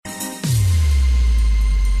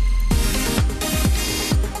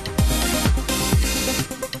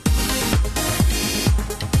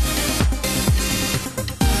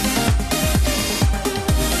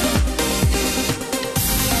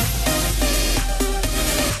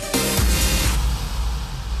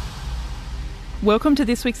Welcome to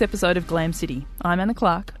this week's episode of Glam City. I'm Anna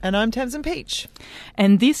Clark. And I'm Tamsin Peach.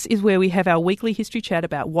 And this is where we have our weekly history chat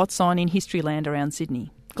about what's on in Historyland around Sydney.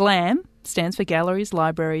 GLAM stands for Galleries,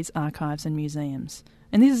 Libraries, Archives and Museums.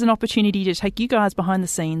 And this is an opportunity to take you guys behind the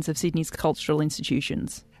scenes of Sydney's cultural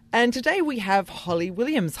institutions. And today we have Holly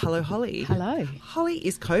Williams. Hello, Holly. Hello. Holly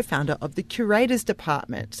is co-founder of the Curators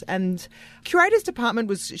Department. And Curators Department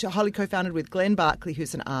was Holly co-founded with Glenn Barkley,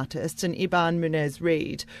 who's an artist, and Iban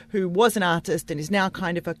Munez-Reed, who was an artist and is now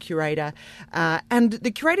kind of a curator. And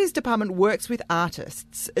the Curators Department works with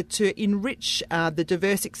artists to enrich the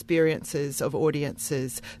diverse experiences of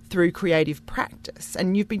audiences through creative practice.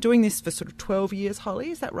 And you've been doing this for sort of 12 years,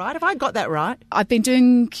 Holly. Is that right? Have I got that right? I've been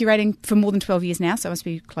doing curating for more than 12 years now, so I must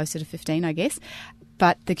be closer to 15, I guess.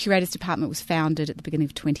 But the Curators Department was founded at the beginning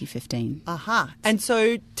of 2015. Aha. And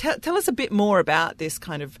so tell us a bit more about this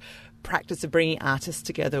kind of practice of bringing artists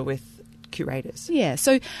together with curators. Yeah,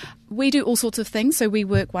 so we do all sorts of things. So we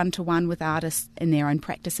work one-to-one with artists in their own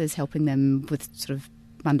practices, helping them with sort of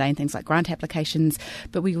mundane things like grant applications,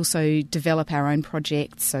 but we also develop our own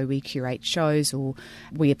projects. So we curate shows, or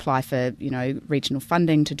we apply for, regional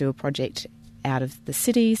funding to do a project out of the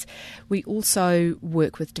cities. We also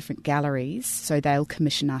work with different galleries, so they'll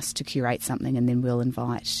commission us to curate something and then we'll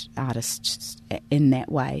invite artists in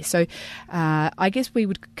that way. So I guess we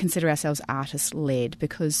would consider ourselves artist-led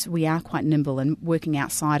because we are quite nimble, and working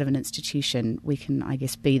outside of an institution, we can, I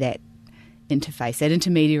guess, be that interface, that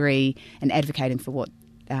intermediary, and advocating for what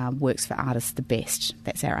works for artists the best.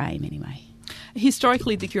 That's our aim anyway.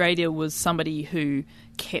 Historically, the curator was somebody who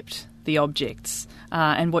kept the objects,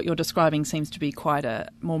 and what you're describing seems to be quite a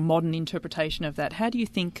more modern interpretation of that. How do you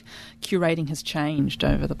think curating has changed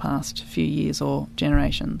over the past few years or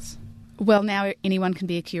generations? Well, now anyone can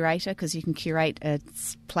be a curator because you can curate a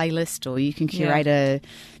playlist or you can curate a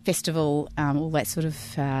festival, all that sort of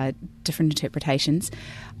different interpretations.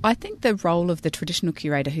 I think the role of the traditional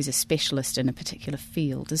curator who's a specialist in a particular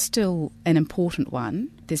field is still an important one.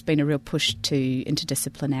 There's been a real push to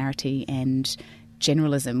interdisciplinarity and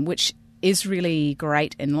generalism, which is really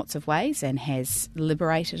great in lots of ways and has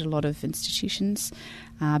liberated a lot of institutions.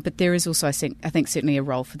 But there is also, I think, certainly a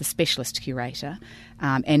role for the specialist curator.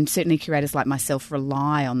 And certainly curators like myself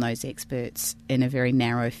rely on those experts in a very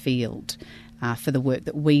narrow field for the work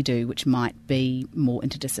that we do, which might be more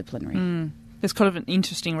interdisciplinary. There's kind of an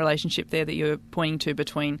interesting relationship there that you're pointing to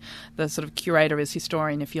between the sort of curator as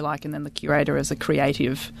historian, if you like, and then the curator as a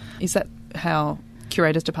creative. Is that how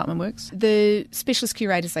Curators Department works? The specialist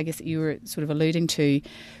curators, I guess, that you were sort of alluding to,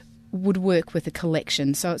 would work with a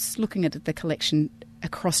collection. So it's looking at the collection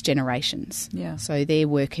across generations. Yeah. So they're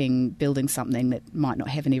building something that might not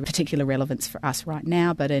have any particular relevance for us right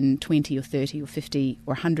now, but in 20 or 30 or 50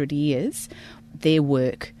 or 100 years, their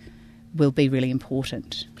work will be really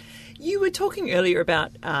important. You were talking earlier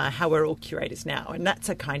about how we're all curators now, and that's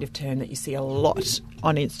a kind of term that you see a lot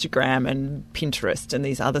on Instagram and Pinterest and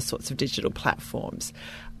these other sorts of digital platforms.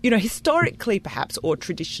 Historically perhaps, or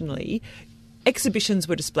traditionally, exhibitions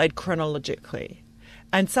were displayed chronologically.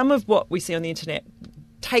 And some of what we see on the internet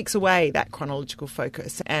takes away that chronological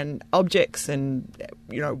focus, and objects and,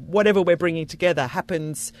 whatever we're bringing together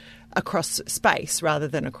happens across space rather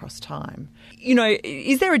than across time.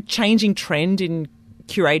 Is there a changing trend in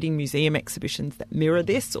curating museum exhibitions that mirror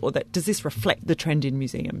this, or does this reflect the trend in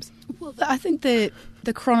museums? Well, I think the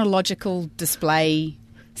chronological display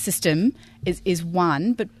system is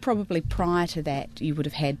one, but probably prior to that you would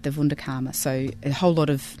have had the Wunderkammer, so a whole lot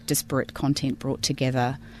of disparate content brought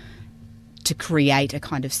together to create a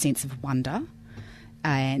kind of sense of wonder.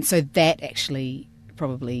 And so that actually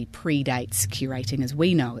probably predates curating as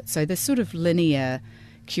we know it. So the sort of linear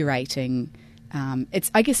curating,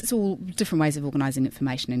 I guess it's all different ways of organising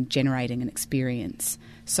information and generating an experience.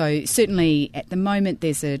 So certainly at the moment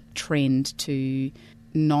there's a trend to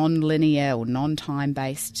non-linear or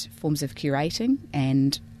non-time-based forms of curating,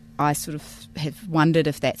 and I sort of have wondered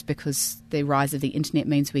if that's because the rise of the internet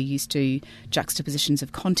means we're used to juxtapositions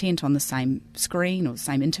of content on the same screen or the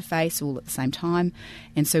same interface all at the same time,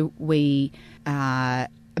 and so we are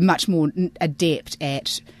much more adept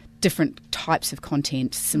at different types of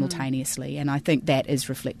content simultaneously, and I think that is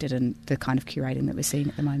reflected in the kind of curating that we're seeing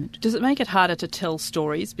at the moment. Does it make it harder to tell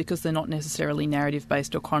stories because they're not necessarily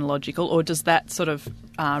narrative-based or chronological, or does that sort of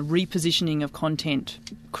repositioning of content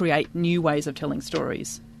create new ways of telling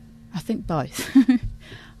stories? I think both.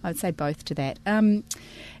 I would say both to that. And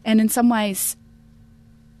in some ways,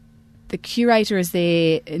 the curator is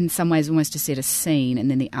there in some ways almost to set a scene,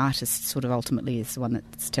 and then the artist sort of ultimately is the one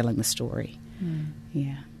that's telling the story.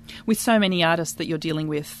 Yeah. With so many artists that you're dealing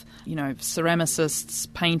with,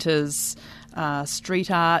 ceramicists, painters,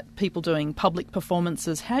 street art, people doing public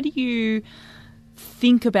performances, how do you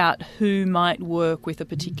think about who might work with a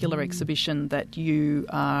particular exhibition that you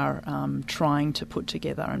are trying to put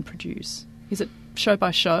together and produce? Is it show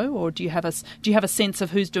by show, or do you have a sense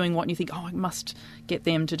of who's doing what and you think, I must get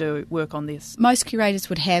them to do work on this? Most curators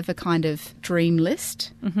would have a kind of dream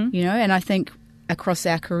list, and I think across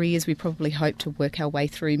our careers we probably hope to work our way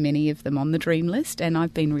through many of them on the dream list, and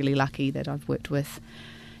I've been really lucky that I've worked with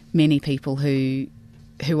many people who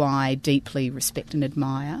I deeply respect and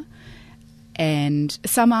admire. And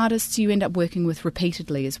some artists you end up working with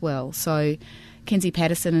repeatedly as well. So Kenzie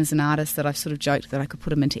Patterson is an artist that I've sort of joked that I could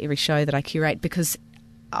put him into every show that I curate, because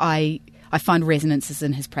I find resonances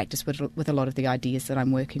in his practice with a lot of the ideas that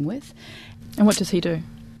I'm working with. And what does he do?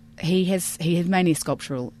 He has mainly a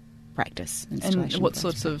sculptural practice. And what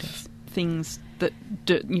sorts of things that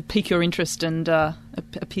pique your interest and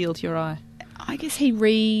appeal to your eye? I guess he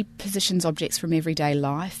repositions objects from everyday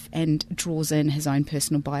life and draws in his own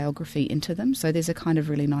personal biography into them. So there's a kind of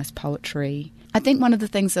really nice poetry. I think one of the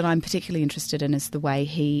things that I'm particularly interested in is the way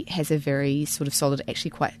he has a very sort of solid,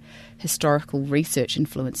 actually quite historical research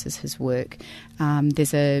influences his work.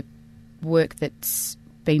 There's a work that's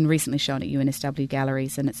been recently shown at UNSW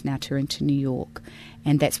galleries, and it's now touring to New York,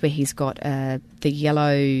 and that's where he's got the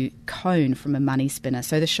yellow cone from a money spinner.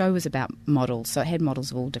 So the show was about models, so it had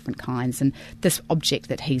models of all different kinds, and this object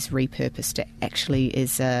that he's repurposed actually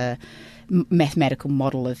is a mathematical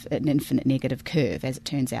model of an infinite negative curve, as it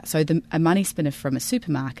turns out. So a money spinner from a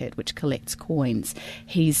supermarket which collects coins,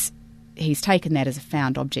 he's taken that as a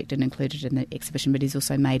found object and included in the exhibition, but he's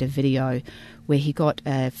also made a video where he got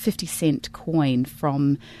a 50-cent coin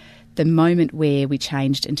from the moment where we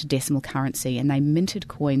changed into decimal currency, and they minted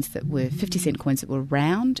coins that were 50-cent coins that were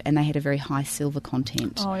round, and they had a very high silver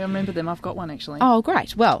content. Oh, I remember them. I've got one, actually. Oh,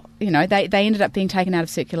 great. Well, they ended up being taken out of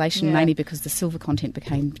circulation mainly because the silver content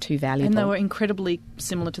became too valuable. And they were incredibly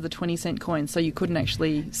similar to the 20-cent coins, so you couldn't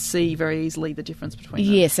actually see very easily the difference between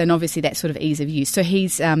them. Yes, and obviously that sort of ease of use. So he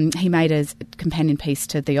made a companion piece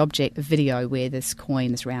to the object, a video where this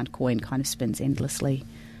round coin kind of spins endlessly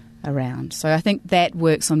around. So I think that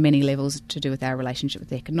works on many levels to do with our relationship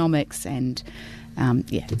with economics, and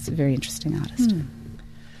it's a very interesting artist.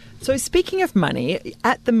 So speaking of money,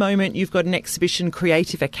 at the moment you've got an exhibition,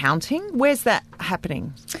 Creative Accounting. Where's that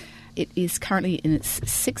happening? It is currently in its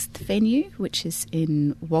 6th venue, which is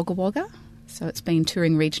in Wagga Wagga. So it's been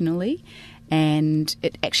touring regionally, and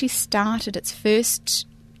it actually started its first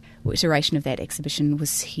iteration of that exhibition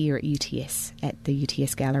was here at UTS, at the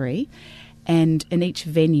UTS Gallery. And in each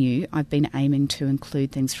venue, I've been aiming to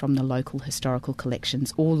include things from the local historical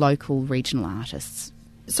collections or local regional artists.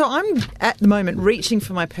 So I'm, at the moment, reaching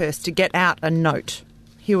for my purse to get out a note.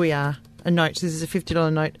 Here we are, a note. This is a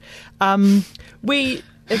 $50 note.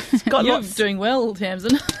 It's got You're lots... doing well,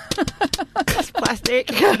 Tamsin. It's plastic.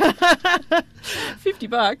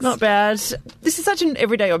 $50. Not bad. This is such an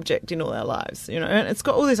everyday object in all our lives, and it's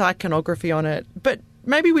got all this iconography on it, but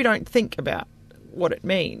maybe we don't think about what it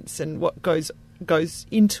means and what goes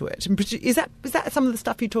into it. And is that some of the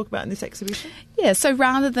stuff you talk about in this exhibition? Yeah, so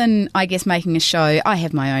rather than, I guess, making a show, I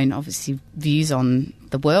have my own, obviously, views on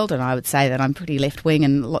the world, and I would say that I'm pretty left-wing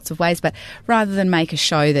in lots of ways, but rather than make a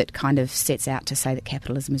show that kind of sets out to say that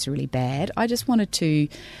capitalism is really bad, I just wanted to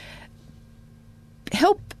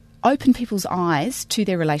help open people's eyes to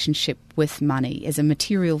their relationship with money as a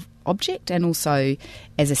material object, and also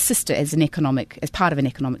as part of an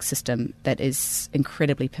economic system that is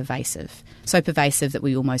incredibly pervasive. So pervasive that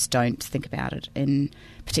we almost don't think about it in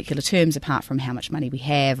particular terms, apart from how much money we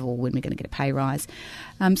have or when we're going to get a pay rise.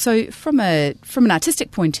 So from an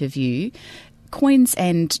artistic point of view, coins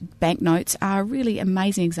and banknotes are really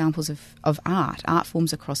amazing examples of art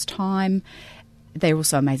forms across time. They're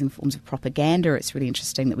also amazing forms of propaganda. It's really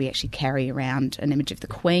interesting that we actually carry around an image of the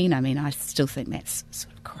Queen. I mean, I still think that's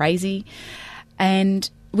sort of crazy. And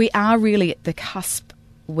we are really at the cusp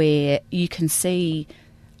where you can see,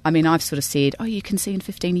 I've sort of said, you can see in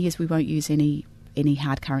 15 years we won't use any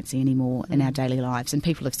hard currency anymore in our daily lives. And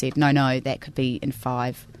people have said, no, that could be in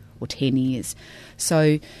 5 or 10 years.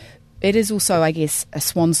 So it is also, I guess, a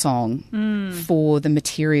swan song for the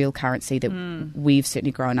material currency that we've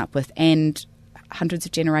certainly grown up with, and hundreds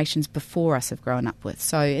of generations before us have grown up with.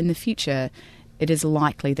 So in the future, it is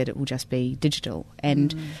likely that it will just be digital.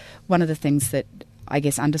 And one of the things that I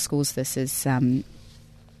guess underscores this is when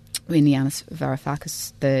Yanis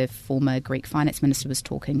Varoufakis, the former Greek finance minister, was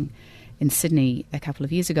talking in Sydney a couple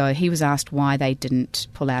of years ago, he was asked why they didn't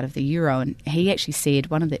pull out of the euro, and he actually said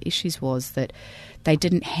one of the issues was that they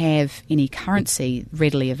didn't have any currency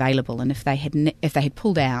readily available, and if they had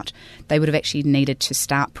pulled out, they would have actually needed to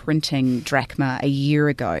start printing drachma a year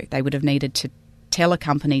ago. They would have needed to tell a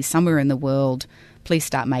company somewhere in the world, please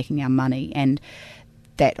start making our money, and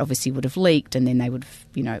that obviously would have leaked, and then they would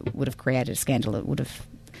have created a scandal. It would have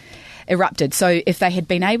erupted. So if they had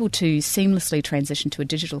been able to seamlessly transition to a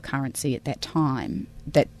digital currency at that time,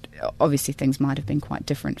 that obviously things might have been quite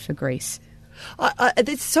different for Greece.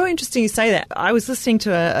 It's so interesting you say that. I was listening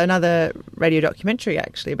to another radio documentary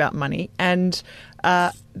actually about money, and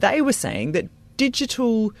they were saying that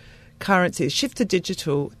digital currency, the shift to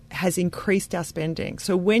digital, has increased our spending.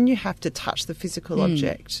 So when you have to touch the physical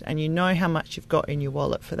object and you know how much you've got in your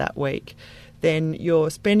wallet for that week, then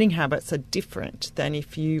your spending habits are different than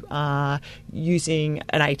if you are using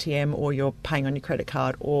an ATM or you're paying on your credit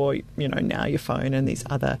card or, now your phone and these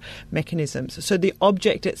other mechanisms. So the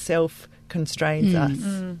object itself constrains us.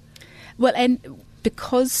 Well, and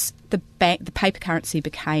because the paper currency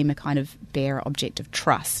became a kind of bare object of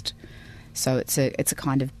trust, so it's a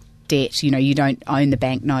kind of debt. You don't own the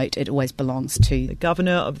banknote; it always belongs to the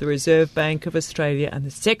Governor of the Reserve Bank of Australia and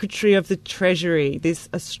the Secretary of the Treasury. This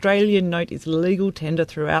Australian note is legal tender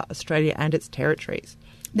throughout Australia and its territories.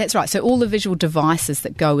 That's right. So all the visual devices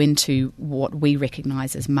that go into what we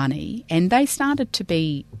recognise as money, and they started to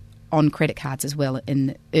be on credit cards as well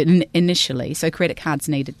initially. So credit cards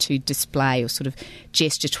needed to display or sort of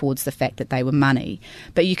gesture towards the fact that they were money.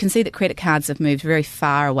 But you can see that credit cards have moved very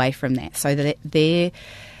far away from that, so that their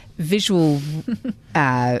visual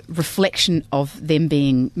reflection of them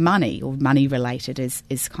being money or money related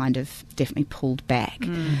is kind of definitely pulled back.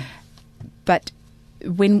 But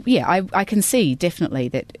I can see definitely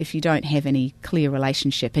that if you don't have any clear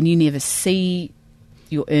relationship and you never see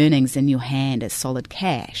your earnings in your hand as solid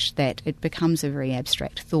cash, that it becomes a very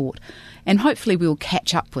abstract thought. And hopefully we'll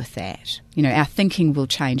catch up with that. Our thinking will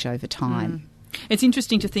change over time. It's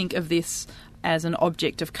interesting to think of this as an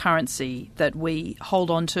object of currency that we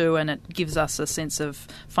hold on to, and it gives us a sense of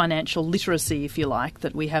financial literacy, if you like,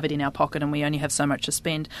 that we have it in our pocket and we only have so much to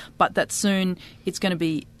spend, but that soon it's going to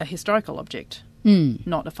be a historical object,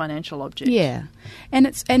 not a financial object. Yeah.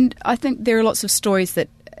 And I think there are lots of stories that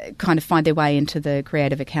kind of find their way into the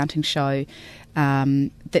Creative Accounting show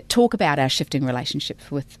that talk about our shifting relationship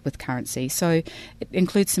with currency. So it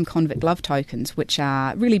includes some convict love tokens, which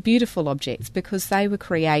are really beautiful objects because they were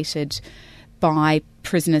created by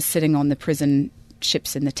prisoners sitting on the prison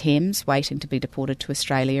ships in the Thames waiting to be deported to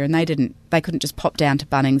Australia, and they couldn't just pop down to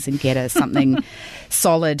Bunnings and get something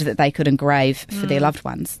solid that they could engrave for their loved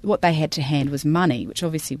ones. What they had to hand was money, which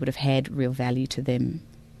obviously would have had real value to them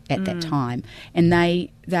at that time, and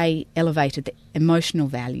they elevated the emotional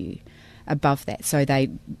value above that. So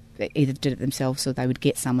they either did it themselves or they would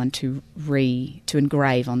get someone to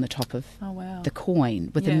engrave on the top of the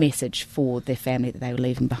coin with a message for their family that they were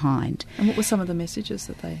leaving behind. And what were some of the messages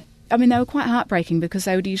that they... I mean, they were quite heartbreaking because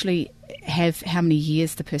they would usually have how many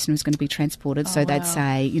years the person was going to be transported. So they'd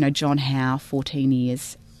say, John Howe, 14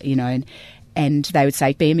 years, and they would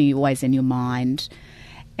say, bear me always in your mind.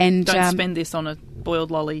 And don't spend this on a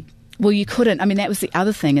boiled lolly. Well, you couldn't. I mean, that was the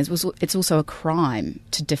other thing. It's also a crime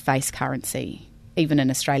to deface currency, even in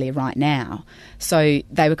Australia right now. So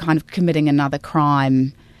they were kind of committing another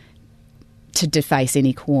crime to deface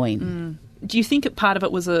any coin. Do you think part of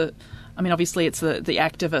it was obviously it's the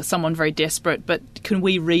act of someone very desperate, but can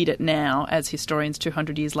we read it now as historians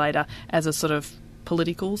 200 years later as a sort of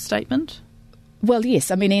political statement? Well, yes.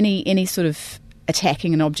 I mean, any sort of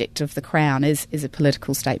attacking an object of the crown is a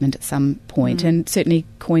political statement at some point, and certainly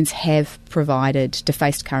coins have provided,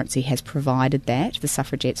 defaced currency has provided that. The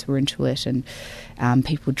suffragettes were into it, and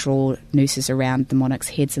people draw nooses around the monarchs'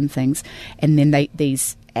 heads and things, and then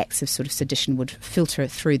these acts of sort of sedition would filter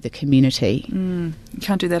through the community. You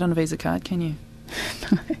can't do that on a Visa card, can you?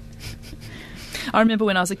 No. I remember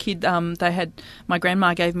when I was a kid, my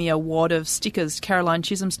grandma gave me a wad of stickers, Caroline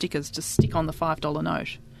Chisholm stickers, to stick on the $5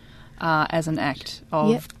 note. As an act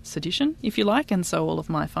of sedition, if you like. And so all of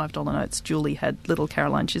my $5 notes, Julie had little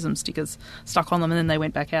Caroline Chisholm stickers stuck on them, and then they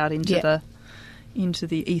went back out into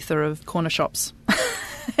the ether of corner shops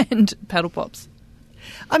and paddle pops.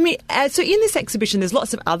 I mean, so in this exhibition, there's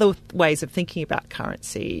lots of other ways of thinking about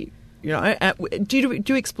currency. Do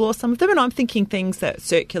you explore some of them? And I'm thinking things that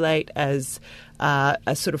circulate as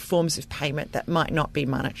sort of forms of payment that might not be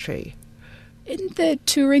monetary. In the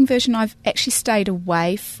touring version, I've actually stayed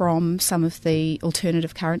away from some of the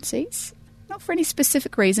alternative currencies, not for any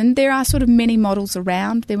specific reason. There are sort of many models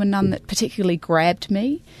around. There were none that particularly grabbed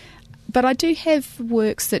me. But I do have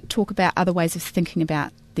works that talk about other ways of thinking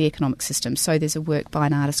about the economic system. So there's a work by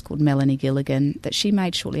an artist called Melanie Gilligan that she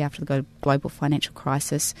made shortly after the global financial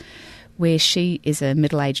crisis, where she is a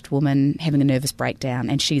middle-aged woman having a nervous breakdown,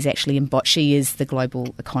 and she's actually she is the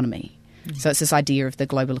global economy. So it's this idea of the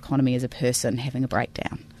global economy as a person having a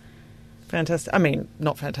breakdown. Fantastic. I mean,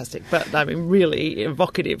 not fantastic, but I mean, really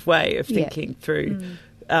evocative way of thinking through.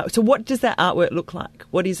 So what does that artwork look like?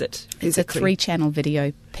 What is it physically? It's a 3-channel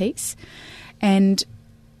video piece. And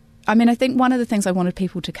I mean, I think one of the things I wanted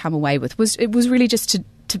people to come away with was really just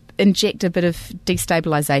to inject a bit of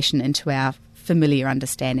destabilisation into our familiar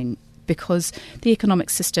understanding, because the economic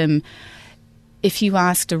system, if you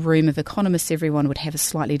asked a room of economists, everyone would have a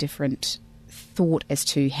slightly different thought as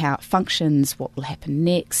to how it functions, what will happen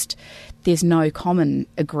next. There's no common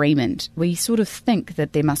agreement. We sort of think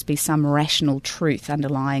that there must be some rational truth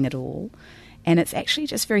underlying it all, and it's actually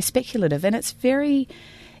just very speculative, and it's very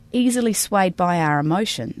easily swayed by our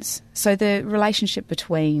emotions. So the relationship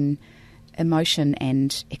between emotion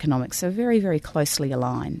and economics are very, very closely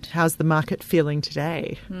aligned. How's the market feeling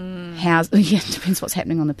today? It depends what's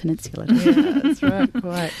happening on the peninsula. Yeah, that's right.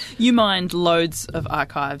 Quite. You mined loads of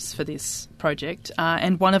archives for this project,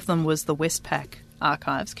 and one of them was the Westpac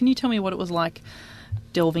archives. Can you tell me what it was like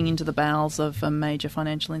delving into the bowels of a major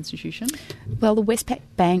financial institution? Well, the Westpac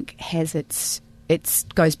Bank has it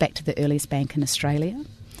goes back to the earliest bank in Australia.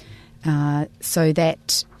 So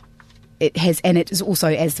that it has, and it is also,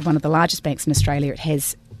 as one of the largest banks in Australia, it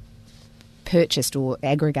has purchased or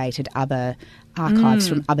aggregated other archives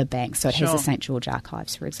from other banks. So it has the St George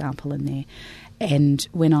Archives, for example, in there. And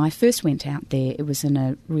when I first went out there, it was in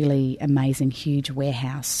a really amazing, huge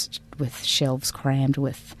warehouse with shelves crammed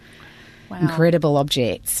with incredible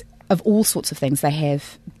objects of all sorts of things. They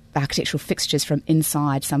have architectural fixtures from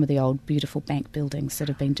inside some of the old beautiful bank buildings that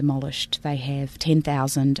have been demolished. They have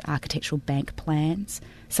 10,000 architectural bank plans,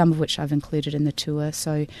 some of which I've included in the tour.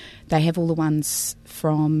 So they have all the ones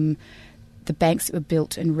from the banks that were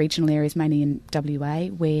built in regional areas, mainly in WA,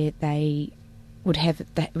 where they would have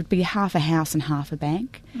that would be half a house and half a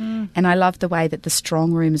bank. And I love the way that the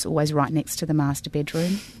strong room is always right next to the master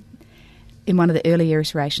bedroom. In one of the earlier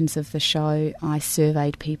iterations of the show, I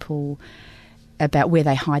surveyed people about where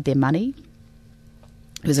they hide their money.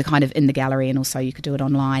 It was a kind of in the gallery, and also you could do it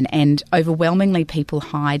online. And overwhelmingly, people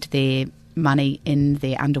hide their money in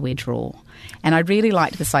their underwear drawer. And I really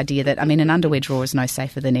liked this idea that, I mean, an underwear drawer is no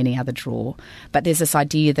safer than any other drawer, but there's this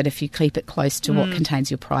idea that if you keep it close to what contains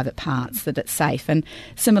your private parts, that it's safe. And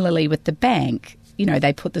similarly with the bank, you know,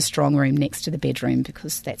 they put the strong room next to the bedroom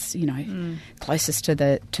because that's, you know, closest to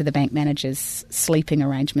the bank manager's sleeping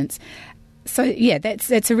arrangements. So, yeah,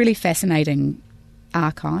 that's a really fascinating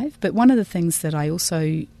archive. But one of the things that I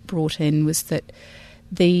also brought in was that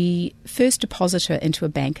the first depositor into a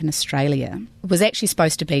bank in Australia was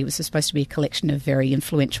supposed to be a collection of very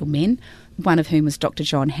influential men, one of whom was Dr.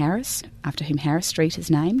 John Harris, after whom Harris Street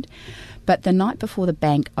is named. But the night before the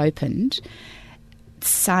bank opened,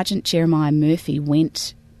 Sergeant Jeremiah Murphy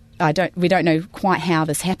went. We don't know quite how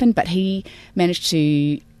this happened, but he managed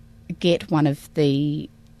to get one of the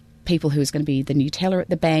people who was going to be the new teller at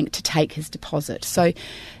the bank to take his deposit. So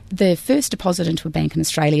the first deposit into a bank in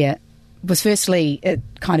Australia was firstly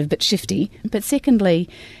kind of a bit shifty, but secondly,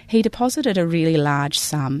 he deposited a really large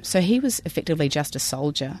sum. So he was effectively just a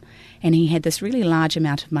soldier, and he had this really large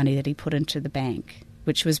amount of money that he put into the bank,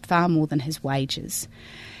 which was far more than his wages.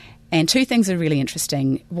 And two things are really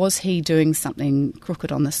interesting. Was he doing something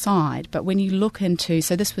crooked on the side? But when you look into,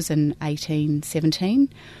 so this was in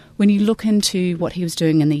 1817, when you look into what he was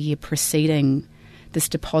doing in the year preceding this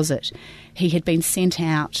deposit, he had been sent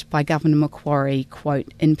out by Governor Macquarie,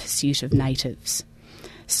 quote, in pursuit of natives.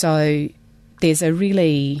 So there's a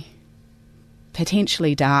really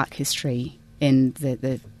potentially dark history in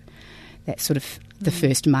that sort of the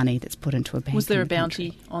first money that's put into a bank. Was there a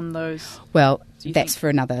bounty on those? Well, that's for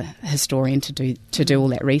another historian to do all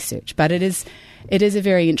that research. But it is a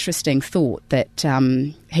very interesting thought that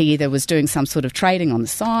he either was doing some sort of trading on the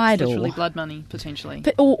side, literally blood money potentially,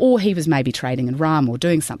 or he was maybe trading in rum or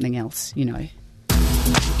doing something else. You know.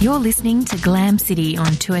 You're listening to Glam City on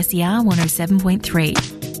 2SER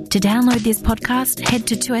 107.3. To download this podcast, head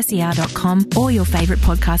to 2ser.com or your favourite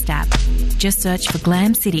podcast app. Just search for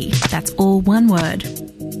Glam City. That's all one word.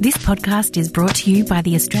 This podcast is brought to you by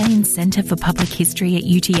the Australian Centre for Public History at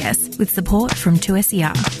UTS with support from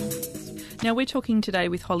 2SER. Now, we're talking today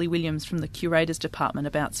with Holly Williams from the Curators Department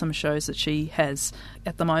about some shows that she has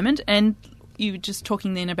at the moment, and you were just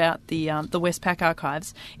talking then about the Westpac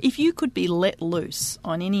archives. If you could be let loose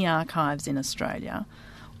on any archives in Australia,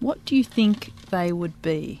 what do you think they would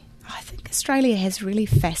be? I think Australia has really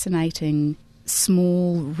fascinating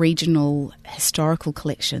small regional historical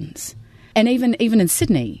collections. And even in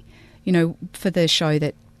Sydney, you know, for the show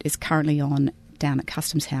that is currently on down at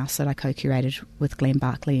Customs House that I co-curated with Glenn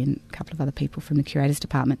Barkley and a couple of other people from the Curators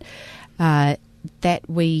Department, that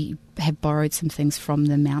we have borrowed some things from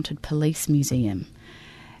the Mounted Police Museum.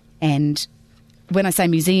 And when I say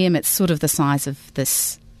museum, it's sort of the size of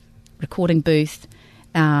this recording booth,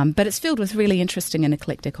 but it's filled with really interesting and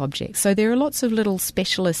eclectic objects. So there are lots of little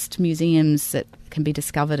specialist museums that can be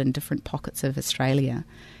discovered in different pockets of Australia.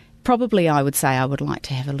 Probably I would say I would like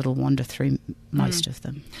to have a little wander through most of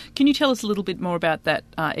them. Can you tell us a little bit more about that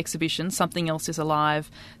exhibition, Something Else is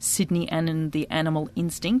Alive, Sydney and the Animal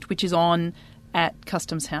Instinct, which is on at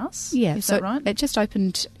Customs House? Yeah, is so that right? It just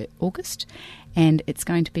opened August and it's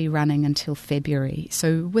going to be running until February.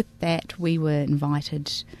 So with that we were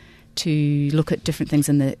invited to look at different things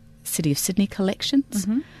in the City of Sydney collections.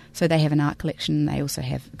 Mm-hmm. So they have an art collection, they also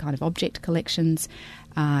have kind of object collections,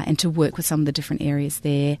 and to work with some of the different areas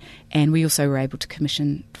there. And we also were able to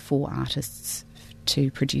commission 4 artists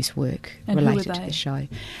to produce work related to the show.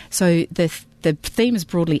 So the theme is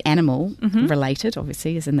broadly animal related,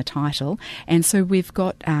 obviously, as in the title. And so we've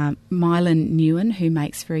got Mylan Nguyen, who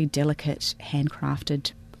makes very delicate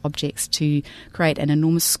handcrafted objects to create an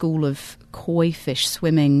enormous school of koi fish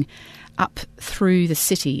swimming up through the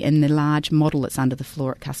city in the large model that's under the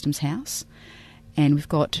floor at Customs House. And we've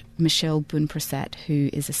got Michelle Bunprasad, who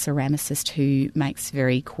is a ceramicist who makes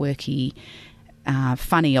very quirky,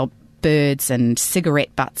 funny birds and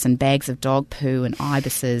cigarette butts and bags of dog poo and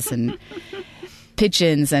ibises and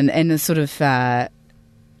pigeons and a sort of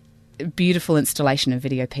beautiful installation and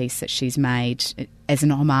video piece that she's made as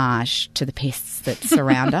an homage to the pests that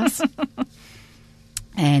surround us.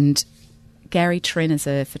 And Gary Trin is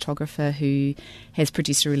a photographer who has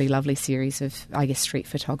produced a really lovely series of, I guess, street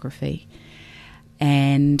photography.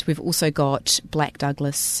 And we've also got Black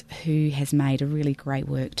Douglas, who has made a really great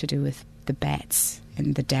work to do with the bats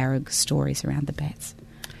and the Darug stories around the bats.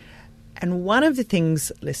 And one of the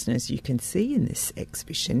things, listeners, you can see in this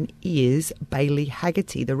exhibition is Bailey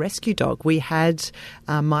Haggerty, the rescue dog. We had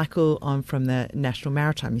Michael on from the National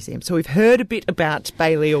Maritime Museum. So we've heard a bit about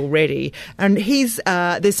Bailey already. And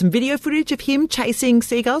there's some video footage of him chasing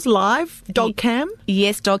seagulls live, dog cam.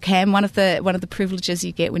 Yes, dog cam. One of the privileges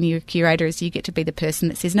you get when you're a curator is you get to be the person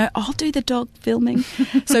that says, no, I'll do the dog filming.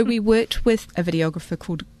 So we worked with a videographer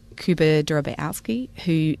called Kuba Durabayalski,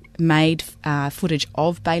 who made footage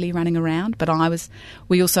of Bailey running around, but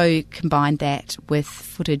we also combined that with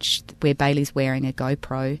footage where Bailey's wearing a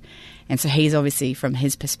GoPro, and so he's obviously, from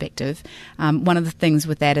his perspective, one of the things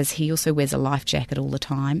with that is he also wears a life jacket all the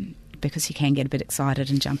time because he can get a bit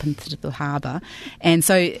excited and jump into the harbour. And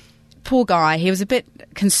so poor guy, he was a bit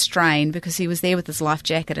constrained because he was there with his life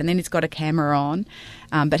jacket and then he's got a camera on,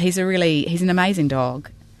 but he's an amazing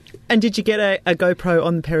dog. And did you get a GoPro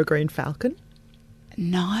on the peregrine falcon?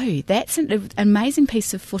 No, that's an amazing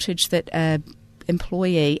piece of footage that an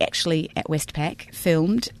employee actually at Westpac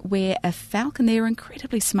filmed where a falcon, they're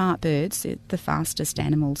incredibly smart birds, they're the fastest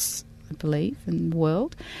animals, I believe, in the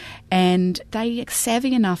world. And they are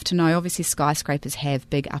savvy enough to know, obviously skyscrapers have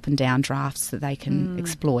big up and down drafts that they can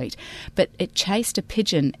exploit. But it chased a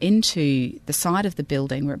pigeon into the side of the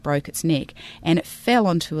building where it broke its neck and it fell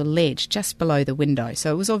onto a ledge just below the window.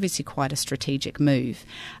 So it was obviously quite a strategic move.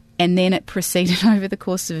 And then it proceeded over the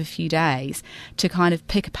course of a few days to kind of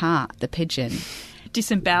pick apart the pigeon.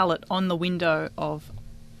 Disembowel it on the window of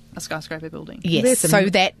a skyscraper building. Yes, so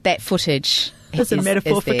that footage is a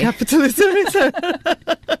metaphor for capitalism.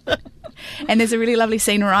 And there's a really lovely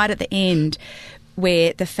scene right at the end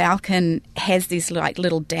where the falcon has these like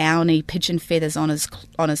little downy pigeon feathers on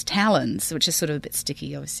his talons, which is sort of a bit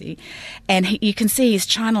sticky, obviously. And you can see he's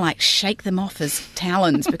trying to like shake them off his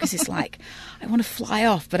talons because he's like, I want to fly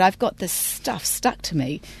off, but I've got this stuff stuck to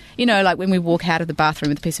me. You know, like when we walk out of the bathroom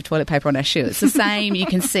with a piece of toilet paper on our shoe. It's the same. You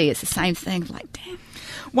can see it's the same thing. Like, damn.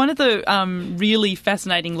 One of the really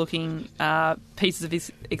fascinating looking pieces of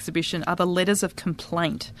this exhibition are the letters of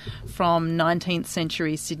complaint from 19th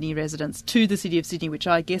century Sydney residents to the City of Sydney, which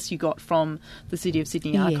I guess you got from the City of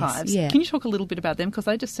Sydney archives. Yeah. Can you talk a little bit about them? Because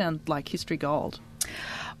they just sound like history gold.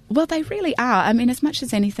 Well, they really are. I mean, as much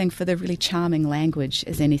as anything, for the really charming language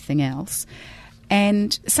as anything else.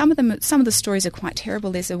 And some of the stories are quite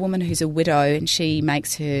terrible. There's a woman who's a widow and she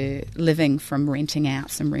makes her living from renting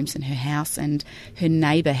out some rooms in her house, and her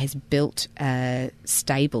neighbour has built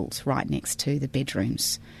stables right next to the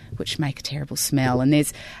bedrooms, which make a terrible smell. And there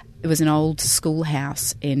was an old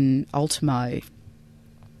schoolhouse in Ultimo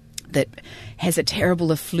that has a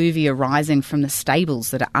terrible effluvia rising from the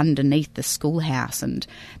stables that are underneath the schoolhouse, and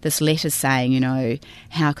this letter's saying,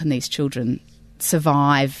 how can these children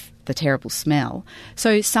survive the terrible smell?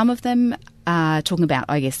 So some of them are talking about,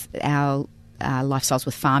 I guess, our lifestyles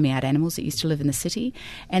with farmyard animals that used to live in the city.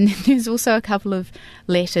 And then there's also a couple of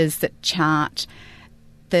letters that chart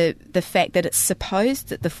the fact that it's supposed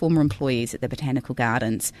that the former employees at the Botanical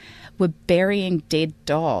Gardens were burying dead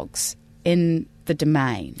dogs in the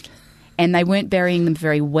domain. And they weren't burying them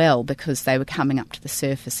very well because they were coming up to the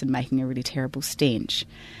surface and making a really terrible stench.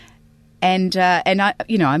 And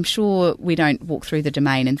I'm sure we don't walk through the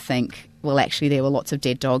domain and think, well, actually there were lots of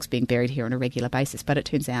dead dogs being buried here on a regular basis. But it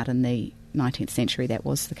turns out in the 19th century that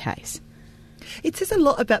was the case. It says a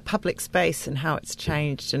lot about public space and how it's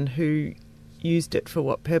changed and who used it for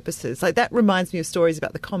what purposes. Like, that reminds me of stories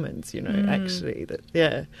about the Commons, actually.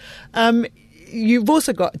 You've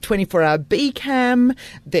also got 24-hour bee cam.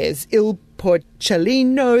 There's Il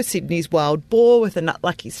Porcellino, Sydney's wild boar with a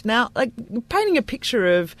nut-lucky snout. Like, painting a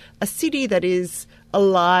picture of a city that is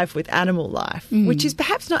alive with animal life, which is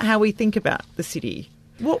perhaps not how we think about the city.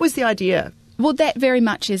 What was the idea? Well, that very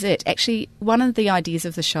much is it. Actually, one of the ideas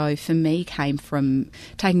of the show for me came from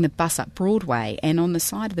taking the bus up Broadway, and on the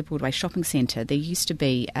side of the Broadway shopping centre there used to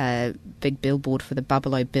be a big billboard for the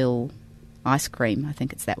Buffalo Bill ice cream, I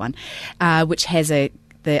think it's that one, which has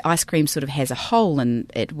the ice cream sort of has a hole in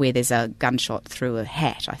it where there's a gunshot through a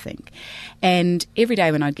hat, I think. And every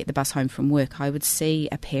day when I'd get the bus home from work, I would see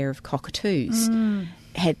a pair of cockatoos.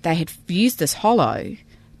 They had used this hollow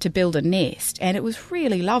to build a nest, and it was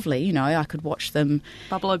really lovely. I could watch them.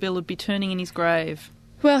 Buffalo Bill would be turning in his grave.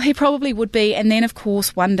 Well, he probably would be. And then, of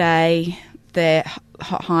course, one day the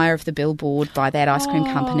hire of the billboard by that ice cream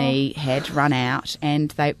company had run out and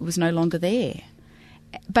they was no longer there.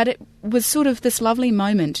 But it was sort of this lovely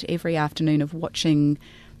moment every afternoon of watching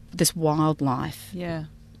this wildlife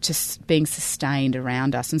just being sustained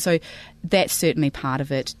around us. And so that's certainly part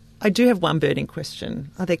of it. I do have one burning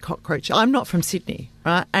question. Are there cockroaches? I'm not from Sydney,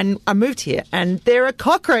 right? And I moved here and there are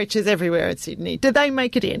cockroaches everywhere in Sydney. Do they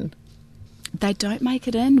make it in? They don't make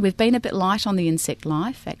it in. We've been a bit light on the insect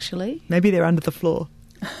life, actually. Maybe they're under the floor.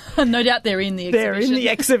 No doubt they're in the exhibition. They're in the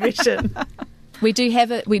exhibition. We do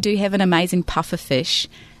have an amazing puffer fish,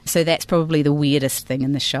 so that's probably the weirdest thing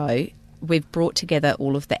in the show. We've brought together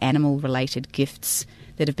all of the animal-related gifts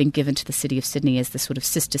that have been given to the City of Sydney as the sort of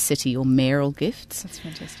sister city or mayoral gifts. That's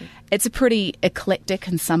fantastic. It's a pretty eclectic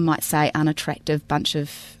and some might say unattractive bunch of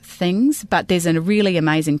things, but there's a really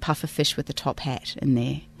amazing puffer fish with a top hat in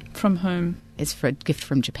there. From whom? It's for a gift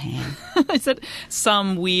from Japan. Is it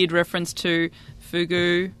some weird reference to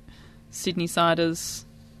fugu, Sydney ciders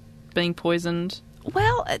being poisoned?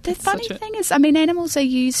 Well, the funny thing is, animals are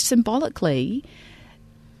used symbolically,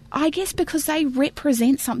 I guess, because they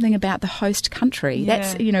represent something about the host country. Yeah.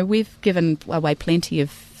 That's, we've given away plenty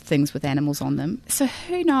of things with animals on them. So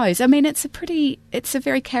who knows? It's a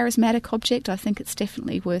very charismatic object. I think it's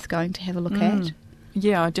definitely worth going to have a look at.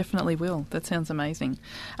 Yeah, I definitely will. That sounds amazing.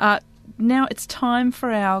 Now it's time for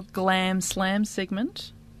our Glam Slam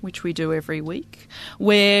segment, which we do every week,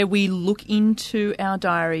 where we look into our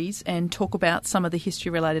diaries and talk about some of the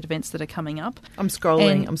history-related events that are coming up. I'm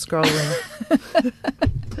scrolling.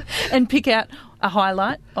 And pick out a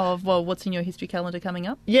highlight of, what's in your history calendar coming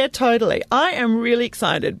up? Yeah, totally. I am really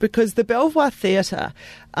excited because the Belvoir Theatre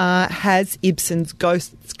has Ibsen's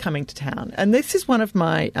Ghosts coming to town. And this is one of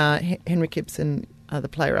my, Henrik Ibsen, the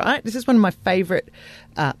playwright, this is one of my favourite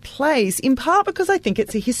plays, in part because I think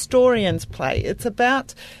it's a historian's play. It's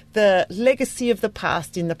about the legacy of the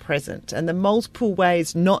past in the present and the multiple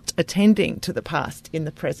ways not attending to the past in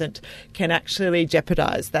the present can actually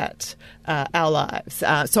jeopardise that, our lives.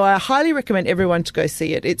 So I highly recommend everyone to go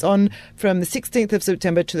see it. It's on from the 16th of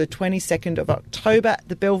September to the 22nd of October.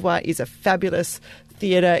 The Belvoir is a fabulous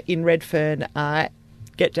theatre in Redfern.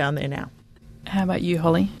 Get down there now. How about you,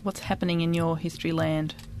 Holly? What's happening in your history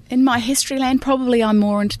land? In my history land, probably I'm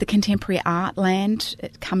more into the contemporary art land,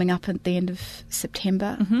 coming up at the end of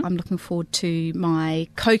September. I'm looking forward to my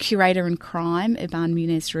co-curator in crime, Iban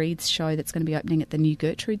Muniz-Reid's show that's going to be opening at the new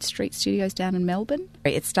Gertrude Street Studios down in Melbourne.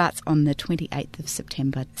 It starts on the 28th of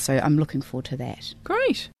September, so I'm looking forward to that.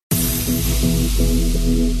 Great.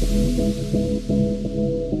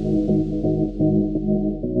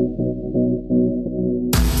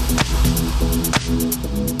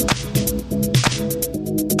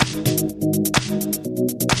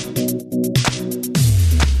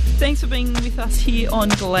 Thanks for being with us here on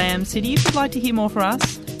Glam City. If you'd like to hear more from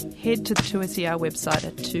us, head to the 2SER website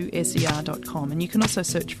at 2ser.com, and you can also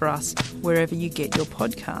search for us wherever you get your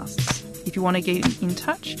podcasts. If you want to get in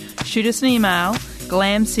touch, shoot us an email,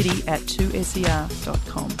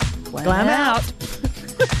 glamcity@2ser.com. Glam out.